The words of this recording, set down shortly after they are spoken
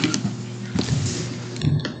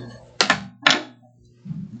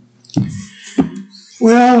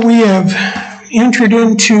Well, we have entered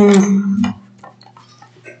into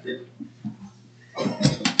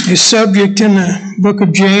a subject in the book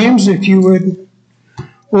of James. If you would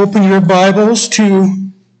open your Bibles to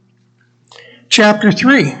chapter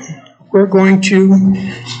 3. We're going to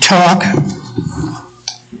talk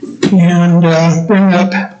and bring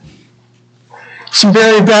up some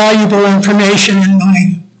very valuable information.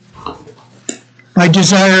 In my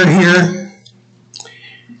desire here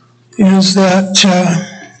is that,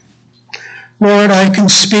 Lord, I can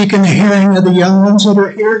speak in the hearing of the young ones that are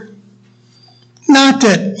here. Not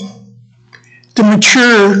that the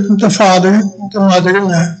mature, the father, the mother, and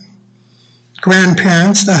the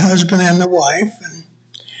grandparents, the husband and the wife, and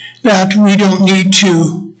that we don't need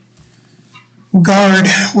to guard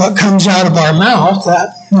what comes out of our mouth,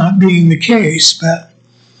 that not being the case, but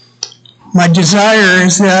my desire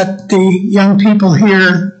is that the young people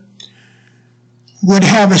here would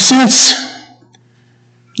have a sense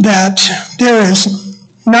that there is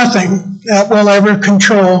nothing that will ever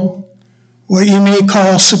control what you may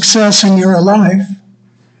call success in your life,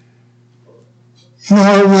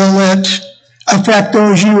 nor will it affect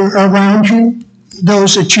those around you,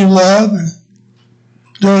 those that you love, and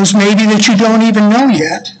those maybe that you don't even know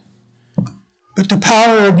yet. But the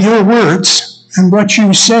power of your words and what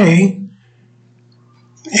you say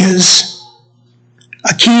is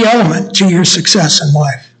a key element to your success in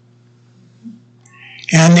life.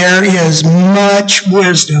 And there is much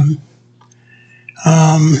wisdom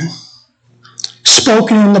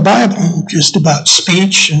spoken in the Bible, just about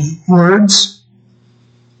speech and words,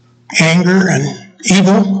 anger and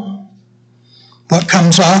evil, what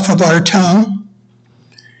comes off of our tongue.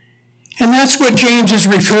 And that's what James is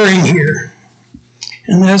referring here.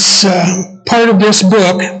 In this part of this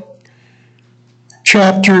book,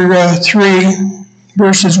 chapter 3,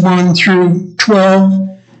 verses 1 through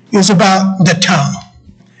 12, is about the tongue.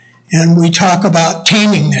 And we talk about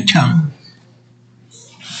taming the tongue.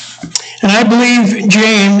 And I believe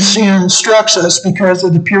James instructs us because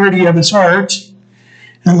of the purity of his heart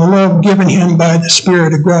and the love given him by the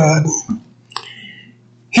Spirit of God.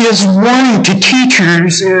 His warning to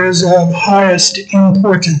teachers is of highest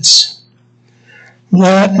importance.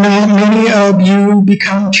 Let not many of you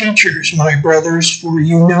become teachers, my brothers, for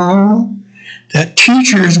you know that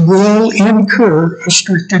teachers will incur a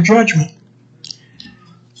stricter judgment.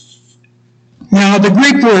 Now, the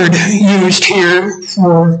Greek word used here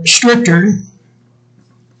for stricter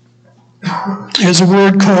is a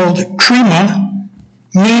word called krima,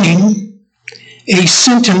 meaning a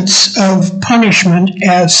sentence of punishment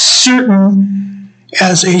as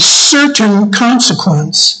a certain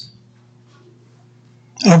consequence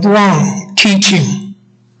of wrong teaching.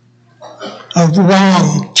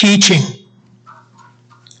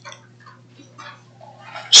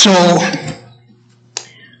 So,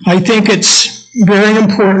 I think it's very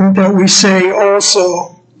important that we say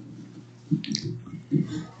also,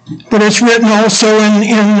 but it's written also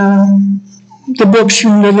in the books,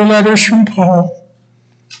 the letters from Paul,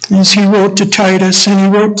 as he wrote to Titus and he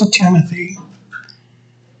wrote to Timothy.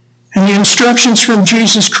 And the instructions from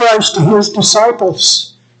Jesus Christ to his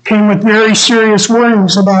disciples came with very serious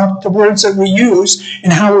warnings about the words that we use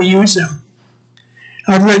and how we use them.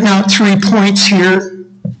 I've written out 3 points here.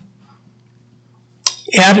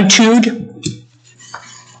 Attitude.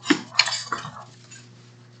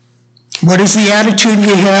 What is the attitude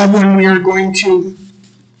we have when we are going to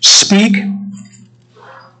speak?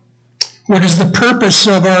 What is the purpose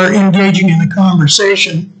of our engaging in the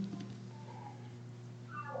conversation?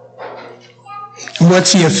 And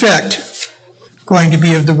what's the effect going to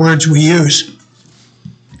be of the words we use?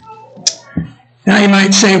 Now you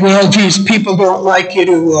might say, well, geez, people don't like you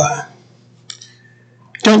to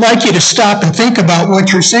stop and think about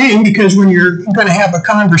what you're saying, because when you're going to have a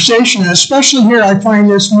conversation, especially here, I find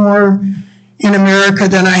this more in America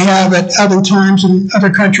than I have at other times in other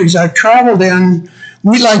countries I've traveled in.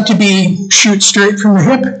 We like to shoot straight from the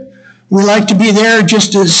hip. We like to be there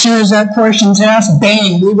just as soon as that question's asked,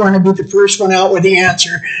 bang, we want to be the first one out with the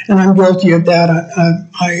answer. And I'm guilty of that.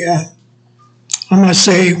 I must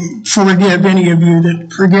say, forgive me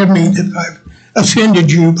that I've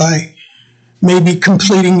offended you by maybe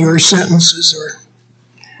completing your sentences or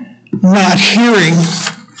not hearing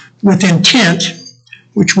with intent,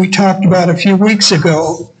 which we talked about a few weeks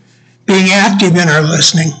ago, being active in our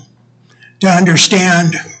listening to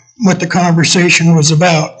understand what the conversation was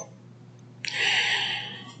about.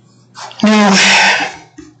 Now,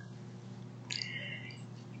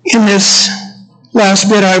 in this last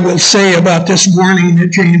bit I will say about this warning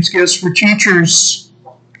that James gives for teachers,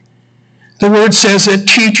 the word says that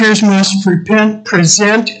teachers must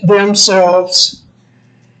present themselves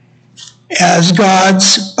as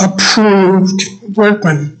God's approved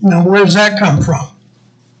workman. Now, where does that come from?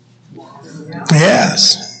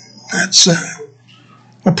 Yes, that's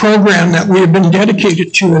a program that we have been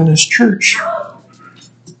dedicated to in this church.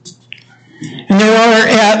 And there are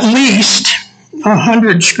at least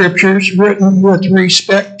 100 scriptures written with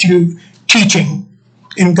respect to teaching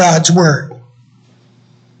in God's Word.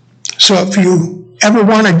 So if you ever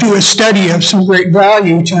want to do a study of some great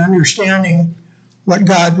value to understanding what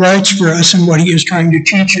God writes for us and what He is trying to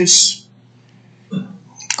teach us,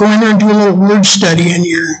 go in there and do a little word study in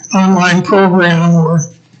your online program or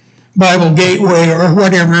Bible Gateway or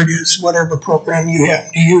whatever it is, whatever program you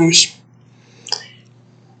happen to use.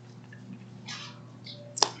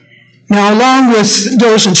 Now, along with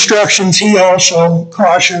those instructions, he also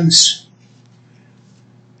cautions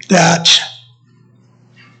that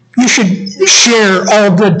you should share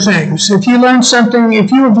all good things. If you have learned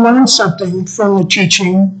something from the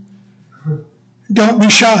teaching, don't be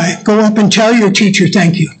shy. Go up and tell your teacher,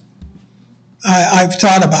 thank you. I've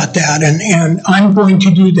thought about that, and I'm going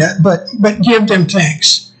to do that. But give them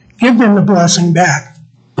thanks. Give them the blessing back.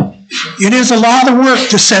 It is a lot of work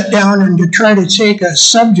to sit down and to try to take a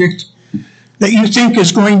subject that you think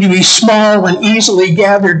is going to be small and easily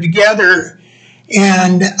gathered together,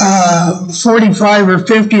 and 45 or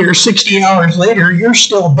 50 or 60 hours later, you're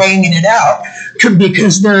still banging it out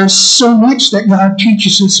because there's so much that God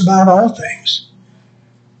teaches us about all things.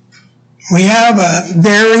 We have a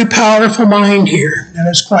very powerful mind here that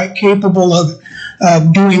is quite capable of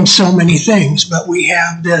doing so many things, but we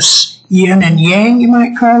have this yin and yang, you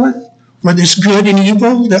might call it, or this good and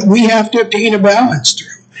evil that we have to obtain a balance through.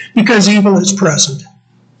 Because evil is present.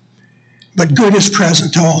 But good is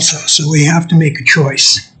present also, so we have to make a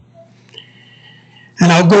choice.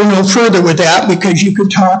 And I'll go no further with that because you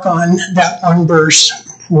could talk on that one verse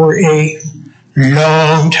for a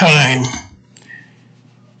long time.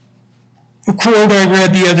 A quote I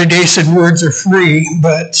read the other day said, words are free,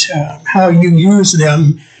 but how you use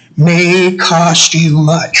them may cost you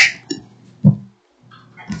much.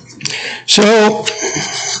 So,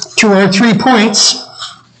 to our 3 points.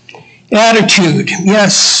 Attitude.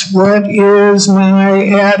 Yes, what is my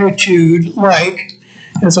attitude like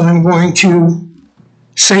as I'm going to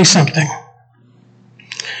say something?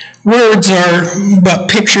 Words are but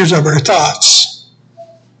pictures of our thoughts.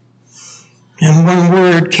 And one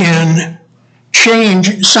word can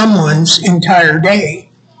change someone's entire day.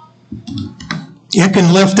 It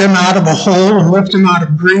can lift them out of a hole and lift them out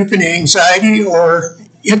of grief and anxiety, or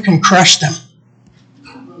it can crush them.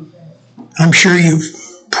 I'm sure you've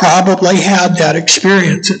probably had that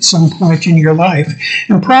experience at some point in your life.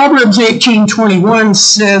 And Proverbs 18:21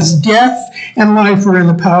 says, death and life are in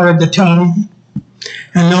the power of the tongue,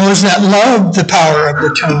 and those that love the power of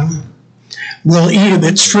the tongue will eat of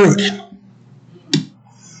its fruit.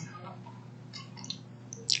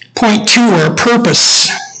 Point 2, or purpose.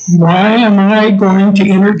 Why am I going to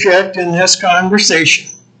interject in this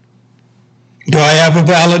conversation? Do I have a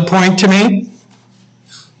valid point to make?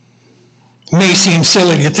 It may seem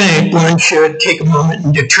silly to think. One should take a moment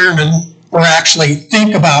and determine or actually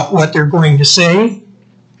think about what they're going to say.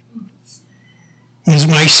 Is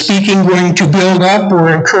my speaking going to build up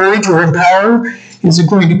or encourage or empower? Is it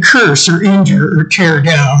going to curse or injure or tear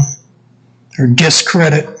down or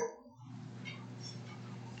discredit?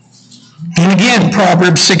 And again,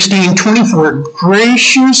 Proverbs 16:24,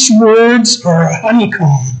 gracious words are a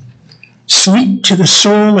honeycomb, sweet to the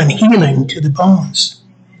soul and healing to the bones.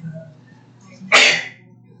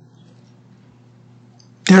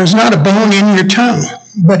 There is not a bone in your tongue,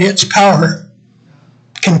 but its power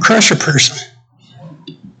can crush a person.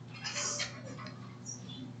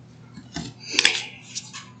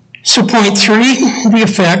 So point 3, the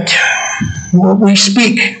effect. What we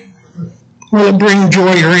speak, will it bring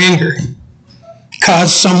joy or anger?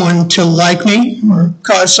 Cause someone to like me or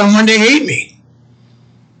cause someone to hate me?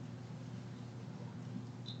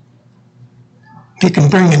 It can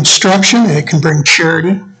bring instruction, it can bring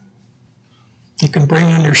charity. It can bring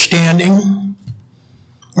understanding,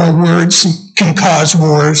 or words can cause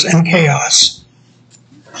wars and chaos.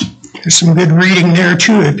 There's some good reading there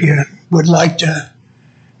too if you would like to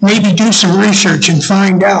maybe do some research and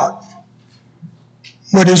find out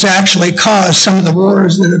what has actually caused some of the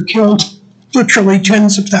wars that have killed literally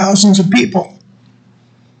tens of thousands of people.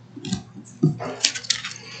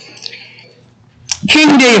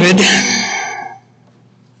 King David,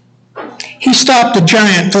 he stopped the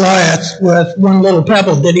giant Goliath with one little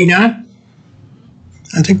pebble, did he not?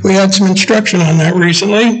 I think we had some instruction on that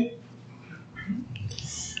recently.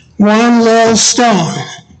 One little stone.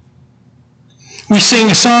 We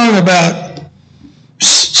sing a song about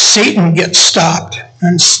Satan gets stopped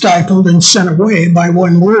and stifled and sent away by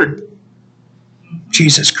one word.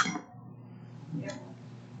 Jesus.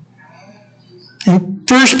 And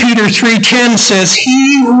 1 Peter 3:10 says,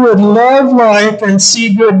 "He who would love life and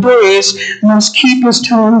see good days must keep his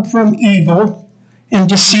tongue from evil and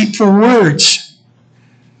deceitful words."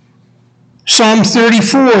 Psalm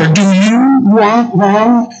 34, "Do you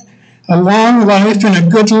want a long life and a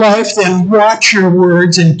good life? Then watch your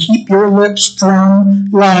words and keep your lips from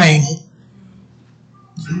lying."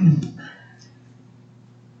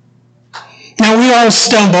 Now we all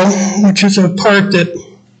stumble, which is a part that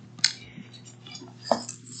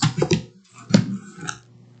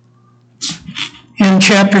in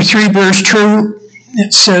chapter 3, verse 2,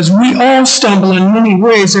 it says, "We all stumble in many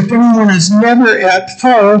ways. If anyone is never at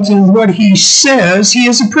fault in what he says, he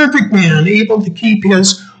is a perfect man, able to keep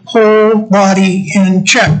his whole body in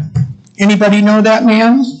check." Anybody know that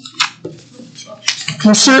man?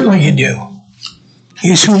 Well, certainly you do.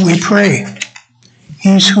 He's who we pray.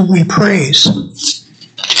 He's who we praise.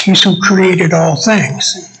 He's who created all things.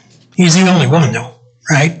 He's the only one, though,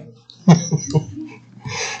 right?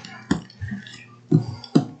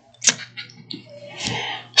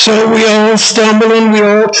 So we all stumble and we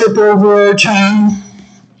all trip over our tongue.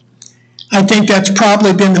 I think that's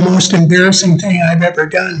probably been the most embarrassing thing I've ever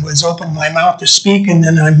done, was open my mouth to speak, and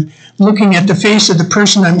then I'm looking at the face of the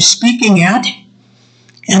person I'm speaking at,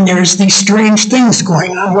 and there's these strange things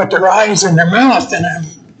going on with their eyes and their mouth, and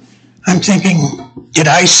I'm thinking, did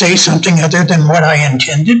I say something other than what I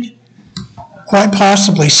intended? Quite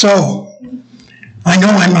possibly so. I know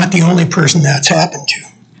I'm not the only person that's happened to.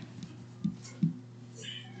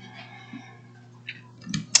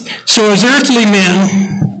 So as earthly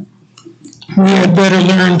men, we had better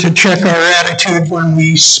learn to check our attitude when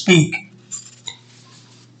we speak.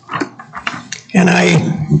 And I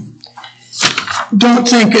don't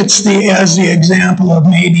think it's as the example of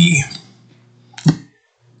maybe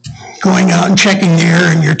going out and checking the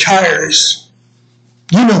air in your tires.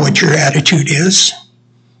 You know what your attitude is.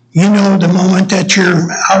 You know the moment that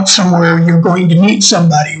you're out somewhere, you're going to meet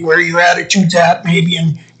somebody, where your attitude's at, maybe,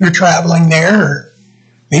 and you're traveling there, or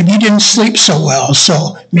maybe you didn't sleep so well,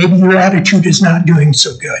 so maybe your attitude is not doing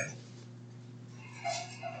so good.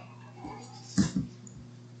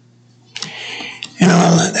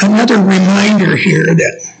 Another reminder here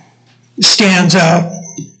that stands out,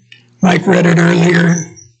 Mike read it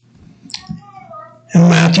earlier, in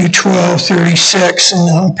Matthew 12:36, and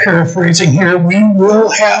I'm paraphrasing here, we will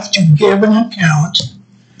have to give an account.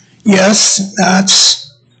 Yes,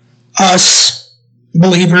 that's us,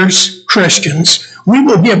 believers, Christians. We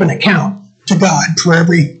will give an account to God for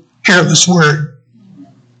every careless word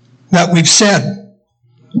that we've said.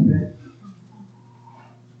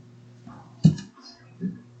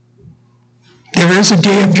 There is a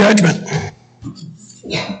day of judgment.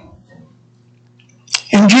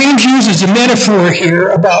 And James uses a metaphor here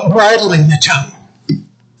about bridling the tongue.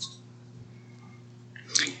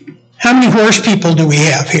 How many horse people do we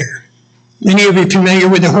have here? Any of you familiar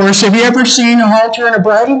with a horse? Have you ever seen a halter and a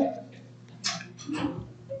bridle?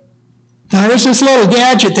 Now there's this little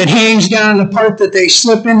gadget that hangs down the part that they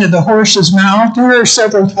slip into the horse's mouth. There are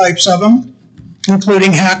several types of them,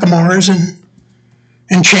 including hackamores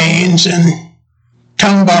and chains and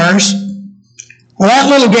tongue bars. Well, that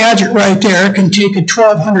little gadget right there can take a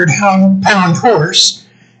 1,200-pound horse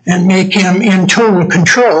and make him in total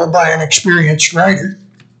control by an experienced rider,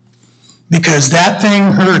 because that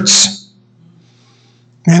thing hurts.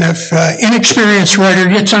 And if an inexperienced rider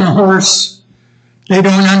gets on a horse, they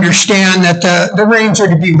don't understand that the reins are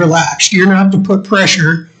to be relaxed. You're not to put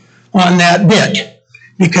pressure on that bit,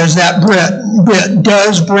 because that bit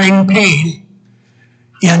does bring pain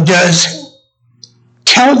and does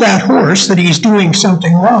tell that horse that he's doing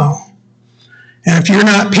something wrong. And if you're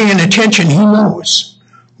not paying attention, he knows,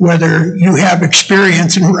 whether you have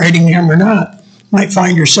experience in riding him or not. You might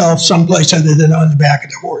find yourself someplace other than on the back of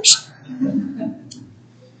the horse.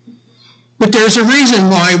 But there's a reason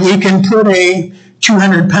why we can put a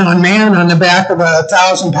 200-pound man on the back of a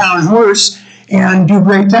 1,000-pound horse and do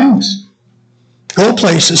great things. Go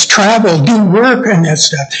places, travel, do work and that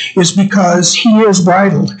stuff, is because he is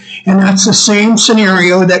bridled. And that's the same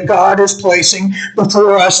scenario that God is placing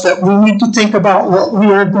before us, that we need to think about what we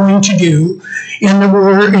are going to do in the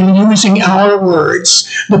word and using our words,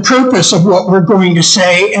 the purpose of what we're going to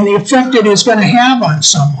say, and the effect it is going to have on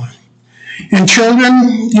someone. And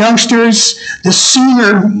children, youngsters, the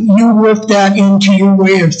sooner you work that into your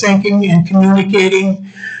way of thinking and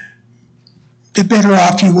communicating, the better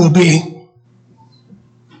off you will be.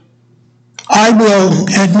 I will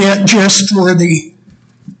admit, just for the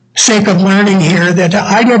sake of learning here that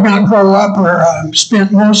I did not grow up or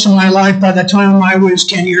spent most of my life. By the time I was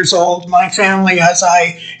 10 years old, my family, as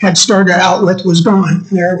I had started out with, was gone.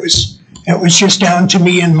 It was just down to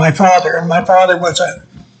me and my father. And my father was a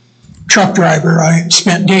truck driver. I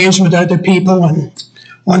spent days with other people and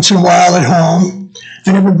once in a while at home.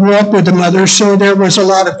 I never grew up with a mother, so there was a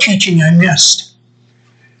lot of teaching I missed.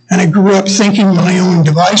 And I grew up thinking my own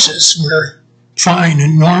devices were fine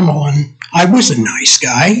and normal, and I was a nice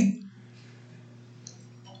guy.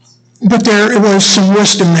 But there was some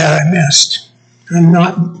wisdom that I missed, and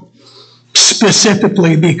not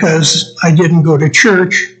specifically because I didn't go to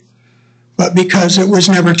church, but because it was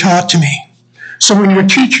never taught to me. So when your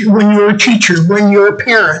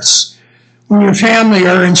parents, when your family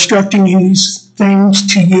are instructing these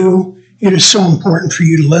things to you, it is so important for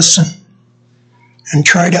you to listen and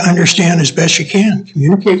try to understand as best you can.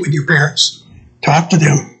 Communicate with your parents. Talk to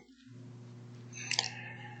them.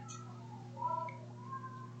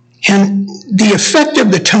 And the effect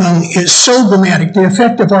of the tongue is so dramatic. The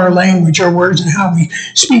effect of our language, our words, and how we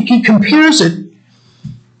speak. He compares it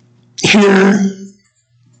here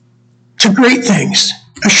to great things.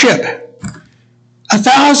 A ship.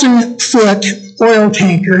 1,000-foot oil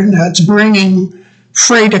tanker that's bringing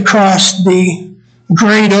freight across the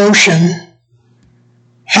great ocean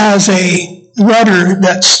has a rudder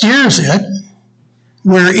that steers it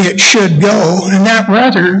where it should go, and that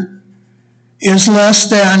rudder is less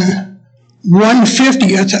than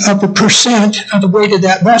 1/50% of the weight of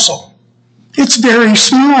that vessel. It's very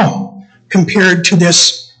small compared to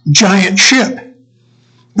this giant ship,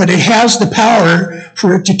 but it has the power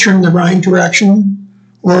for it to turn the right direction,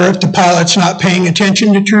 or if the pilot's not paying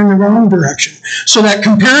attention, to turn the wrong direction. So that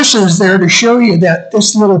comparison is there to show you that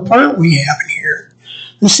this little part we have in here,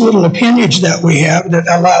 this little appendage that we have that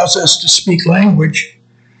allows us to speak language,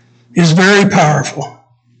 is very powerful.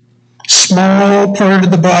 Small part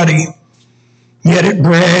of the body, yet it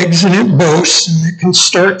brags and it boasts and it can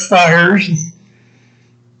start fires. And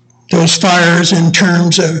those fires in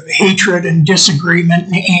terms of hatred and disagreement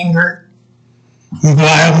and anger and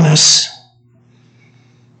vileness.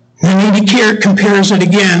 And he compares it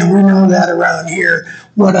again, and we know that around here,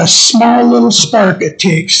 what a small little spark it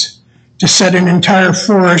takes to set an entire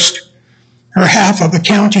forest or half of a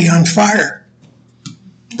county on fire.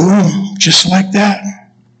 Boom, just like that.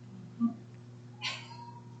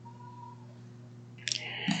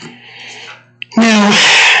 Now,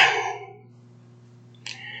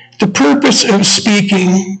 the purpose of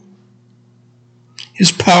speaking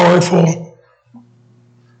is powerful.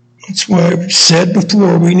 That's what I've said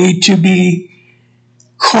before. We need to be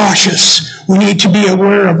cautious. We need to be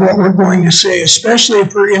aware of what we're going to say, especially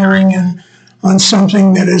if we're entering in on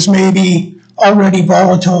something that is maybe already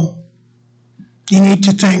volatile. You need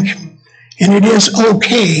to think, and it is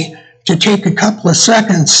okay to take a couple of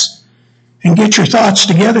seconds and get your thoughts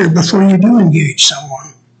together before you do engage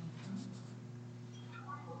someone.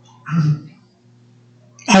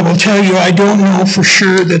 I will tell you, I don't know for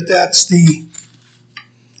sure that that's the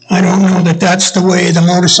way, the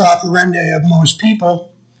modus operandi of most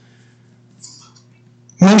people.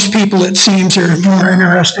 Most people, it seems, are more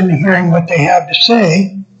interested in hearing what they have to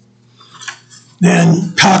say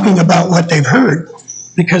than talking about what they've heard,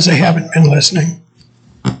 because they haven't been listening.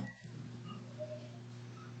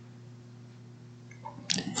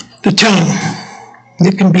 The tongue,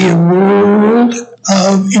 it can be a world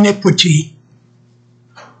of iniquity,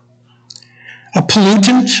 a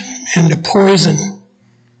pollutant and a poison.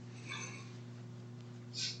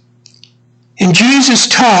 And Jesus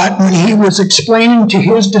taught when he was explaining to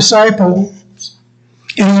his disciples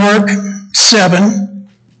in Mark 7,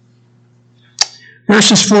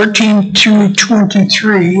 verses 14 to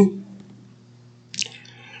 23,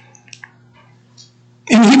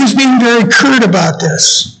 and he was being very curt about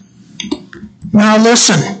this. Now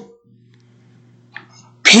listen,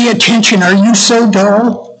 pay attention. Are you so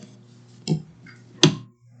dull?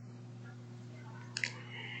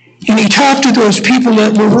 And he talked to those people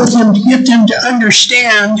that were with him to get them to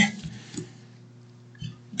understand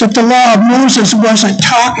that the law of Moses wasn't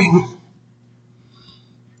talking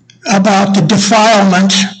about the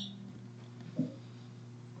defilement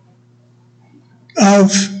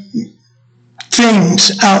of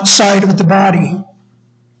things outside of the body.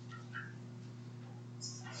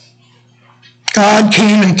 God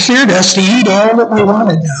came and cleared us to eat all that we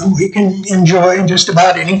wanted now. We can enjoy just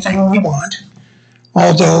about anything we want.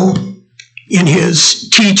 Although in his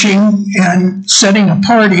teaching and setting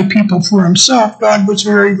apart a people for himself, God was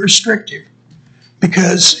very restrictive,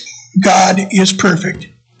 because God is perfect.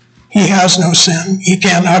 He has no sin. He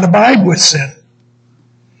cannot abide with sin.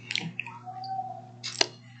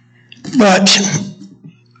 But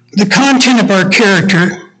the content of our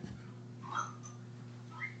character,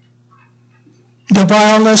 the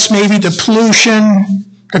vileness, maybe the pollution,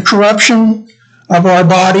 the corruption of our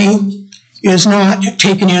body is not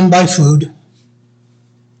taken in by food.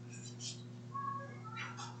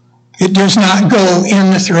 It does not go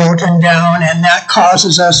in the throat and down, and that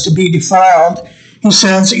causes us to be defiled. He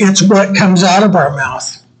says it's what comes out of our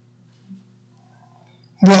mouth.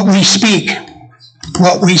 What we speak,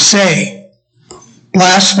 what we say,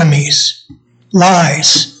 blasphemies,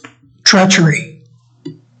 lies, treachery.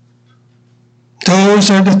 Those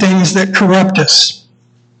are the things that corrupt us.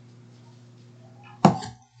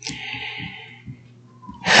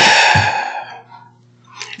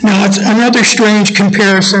 Now, it's another strange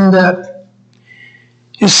comparison that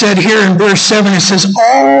is said here in verse 7. It says,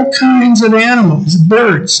 all kinds of animals,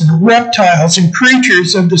 birds and reptiles and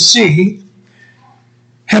creatures of the sea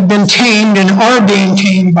have been tamed and are being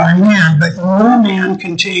tamed by man, but no man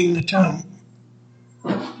can tame the tongue.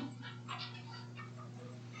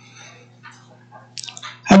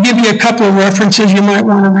 I'll give you a couple of references. You might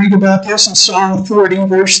want to read about this in Psalm 40,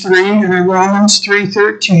 verse 3, and in Romans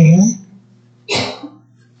 3:13.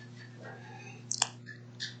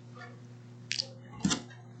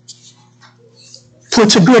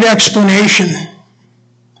 Puts a good explanation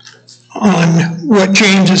on what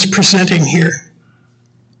James is presenting here.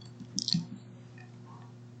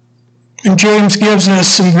 And James gives us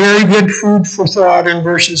some very good food for thought in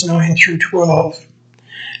verses 9 through 12.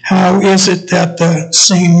 How is it that the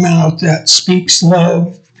same mouth that speaks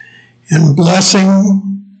love and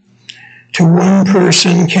blessing to one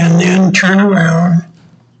person can then turn around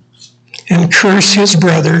and curse his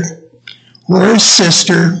brother or his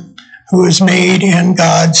sister who is made in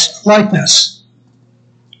God's likeness?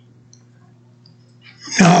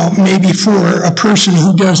 Now, maybe for a person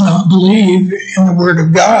who does not believe in the Word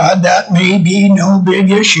of God, that may be no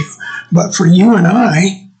big issue. But for you and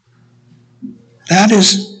I, that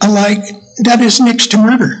is next to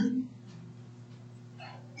murder.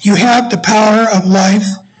 You have the power of life,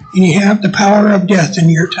 and you have the power of death in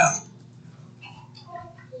your tongue.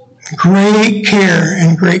 Great care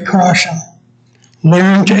and great caution.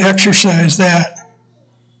 Learn to exercise that.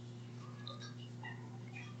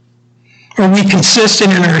 Are we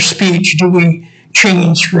consistent in our speech? Do we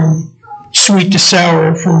change from sweet to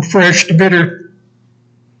sour, from fresh to bitter?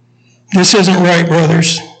 This isn't right,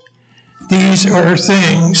 brothers. These are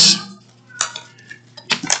things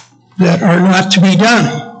that are not to be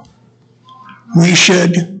done. We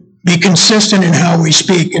should be consistent in how we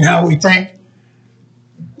speak and how we think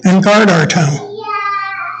and guard our tongue.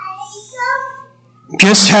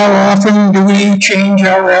 Just how often do we change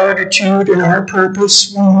our attitude and our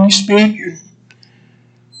purpose when we speak?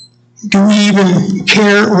 Do we even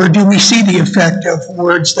care, or do we see the effect of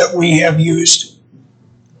words that we have used?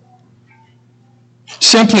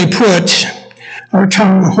 Simply put, our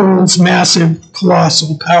tongue holds massive,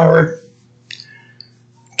 colossal power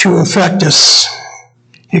to affect us.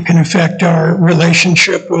 It can affect our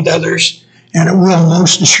relationship with others, and it will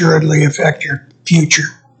most assuredly affect your future.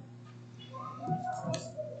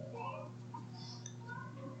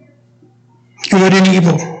 Good and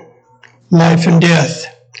evil, life and death,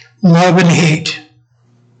 love and hate.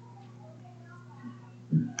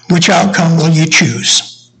 Which outcome will you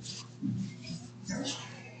choose?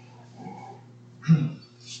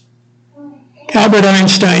 Albert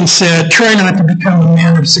Einstein said, try not to become a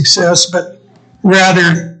man of success, but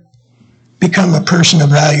rather become a person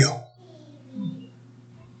of value.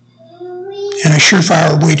 And a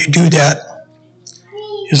surefire way to do that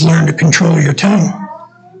is learn to control your tongue.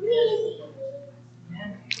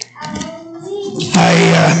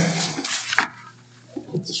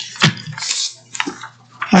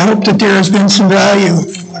 I hope that there has been some value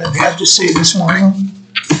in what I've had to say this morning.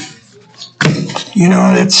 You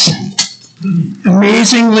know, it's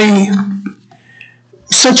amazingly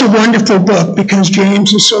such a wonderful book because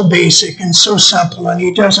James is so basic and so simple, and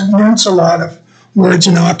he doesn't mince a lot of words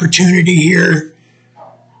and opportunity here,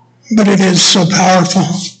 but it is so powerful.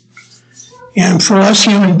 And for us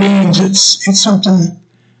human beings, it's something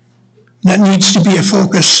that needs to be a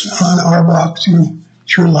focus on our walk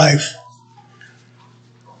through life.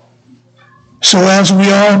 So as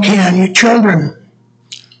we all can, you children,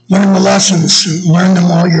 learn the lessons and learn them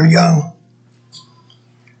while you're young.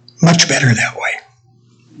 Much better that way.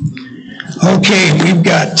 Okay, we've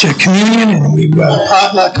got communion and we've got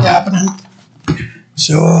potluck happening.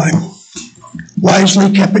 So I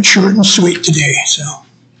wisely kept it short and sweet today. So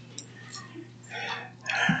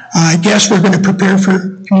I guess we're going to prepare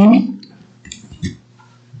for communion.